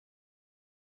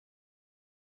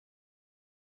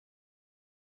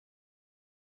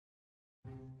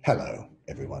Hello,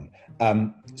 everyone.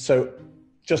 So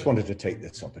just wanted to take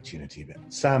this opportunity, but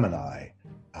Sam and I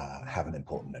have an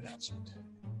important announcement.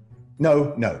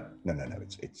 No.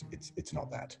 It's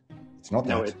not that. It's not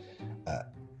that.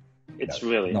 It's no,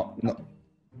 really not.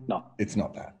 No. It's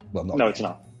not that. Well, not no, yet. it's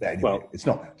not. Anyway, well, it's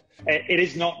not that. It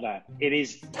is not that. It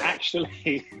is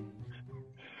actually.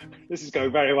 This is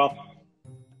going very well.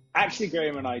 Actually,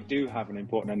 Graham and I do have an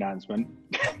important announcement,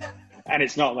 and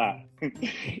it's not that.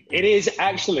 It is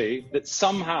actually that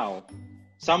somehow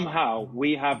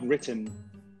we have written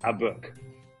a book.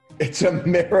 It's a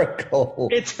miracle.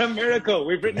 It's a miracle.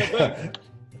 We've written a book.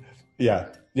 Yeah.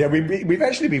 We've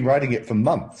actually been writing it for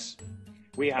months.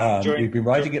 We have. We've been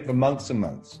writing it for months and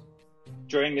months.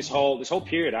 During this whole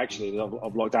period, actually, of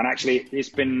lockdown, actually, it's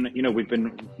been, we've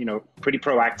been, pretty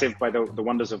proactive by the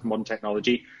wonders of modern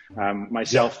technology.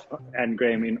 Myself and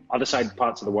Graham in other side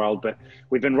parts of the world, but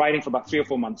we've been writing for about 3 or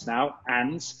 4 months now,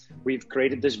 and we've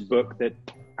created this book that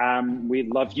we'd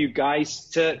love you guys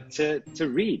to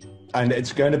read. And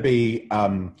it's going to be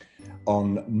on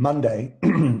Monday.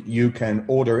 You can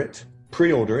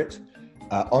pre-order it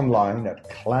online at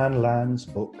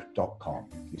clanlandsbook.com.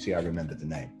 You see, I remembered the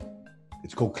name.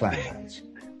 It's called Clanlands.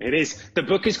 It is. The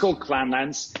book is called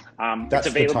Clanlands. That's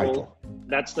it's available. The title.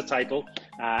 That's the title.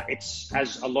 It's,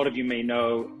 as a lot of you may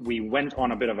know, we went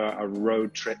on a bit of a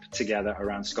road trip together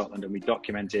around Scotland, and we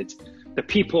documented the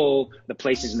people, the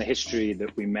places, and the history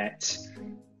that we met.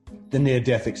 The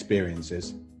near-death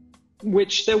experiences.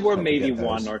 Which there were maybe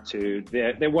one or two.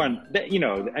 There weren't.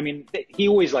 He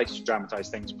always likes to dramatize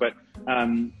things, but.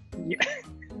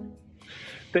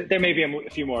 There may be a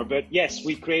few more, but yes,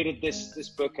 we created this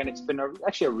book, and it's been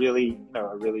actually a really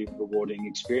rewarding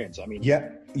experience.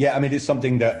 It's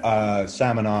something that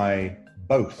Sam and I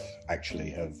both actually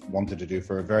have wanted to do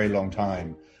for a very long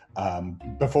time.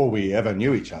 Before we ever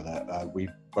knew each other, we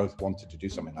both wanted to do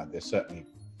something like this. Certainly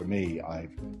for me,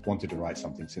 I've wanted to write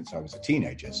something since I was a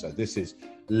teenager. So this is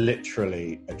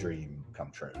literally a dream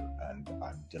come true, and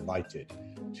I'm delighted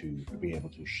to be able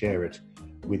to share it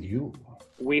with you.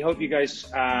 We hope you guys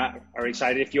are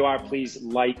excited. If you are, please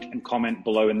like and comment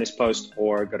below in this post,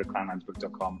 or go to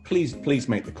clanlandsbook.com. Please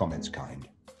make the comments kind.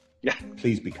 Yeah.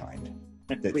 Please be kind.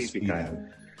 Please be kind.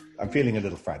 I'm feeling a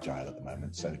little fragile at the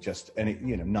moment, so just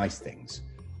nice things,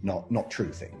 not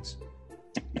true things.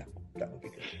 Yeah, that would be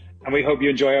good. And we hope you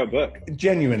enjoy our book.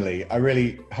 Genuinely, I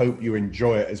really hope you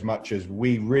enjoy it as much as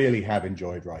we really have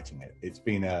enjoyed writing it. It's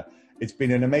been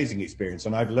an amazing experience,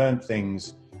 and I've learned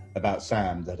things about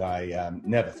Sam that I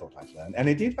never thought I'd learn, and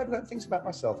indeed I've learned things about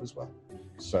myself as well.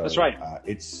 So that's right.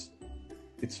 It's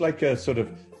like a sort of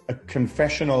a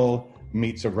confessional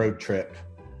meets a road trip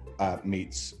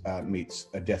meets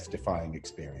a death-defying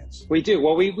experience. We do.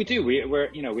 Well, we do.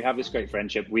 We have this great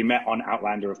friendship. We met on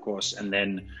Outlander, of course, and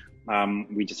then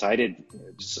we decided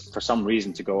for some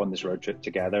reason to go on this road trip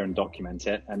together and document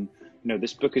it. And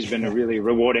this book has been a really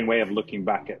rewarding way of looking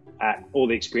back at all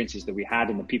the experiences that we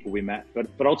had and the people we met.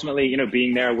 But ultimately,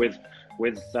 being there with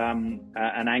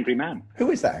an angry man. Who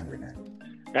is that angry man?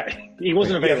 He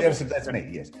wasn't available. Yeah, that's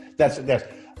me. Yes, that's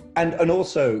and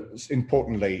also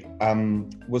importantly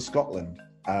was Scotland.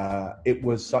 It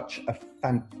was such a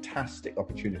fantastic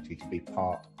opportunity to be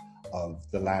part of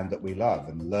the land that we love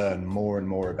and learn more and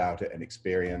more about it and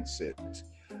experience it.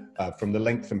 From the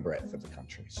length and breadth of the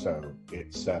country. So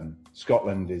it's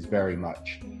Scotland is very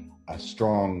much a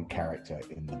strong character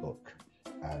in the book,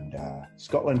 and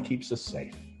Scotland keeps us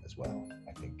safe as well,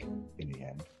 I think, in the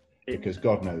end, because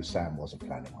God knows Sam wasn't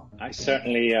planning on. I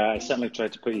certainly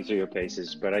tried to put you through your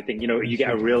paces, but I think you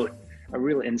get a real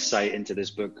insight into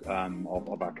this book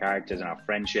of our characters and our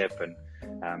friendship, and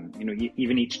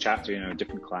even each chapter,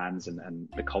 different clans and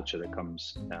the culture that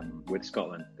comes with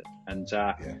Scotland. And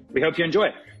we hope you enjoy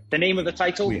it. The name of the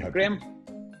title, Graham?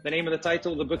 The name of the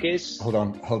title of the book is? Hold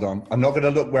on. I'm not going to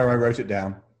look where I wrote it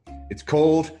down. It's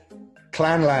called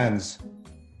Clanlands.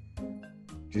 Do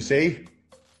you see?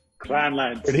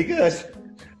 Clanlands. Pretty good.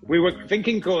 We were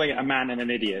thinking calling it A Man and an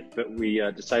Idiot, but we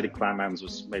decided Clanlands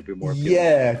was maybe more appealing.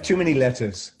 Yeah, too many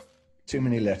letters. Too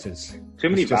many vowels, just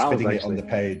fitting it on the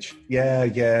page. Yeah,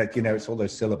 it's all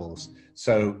those syllables.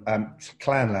 So,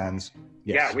 Clanlands.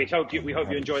 Yes. Yeah, we hope you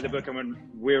enjoy the book, and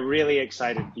we're really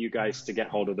excited for you guys to get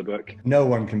hold of the book. No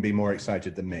one can be more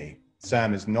excited than me.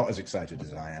 Sam is not as excited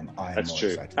as I am. That's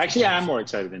true. Actually, I am more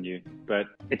excited than you, but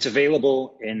it's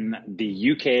available in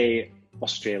the UK,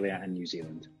 Australia, and New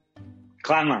Zealand.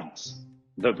 Clanlands,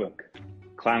 the book.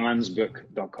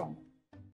 Clanlandsbook.com.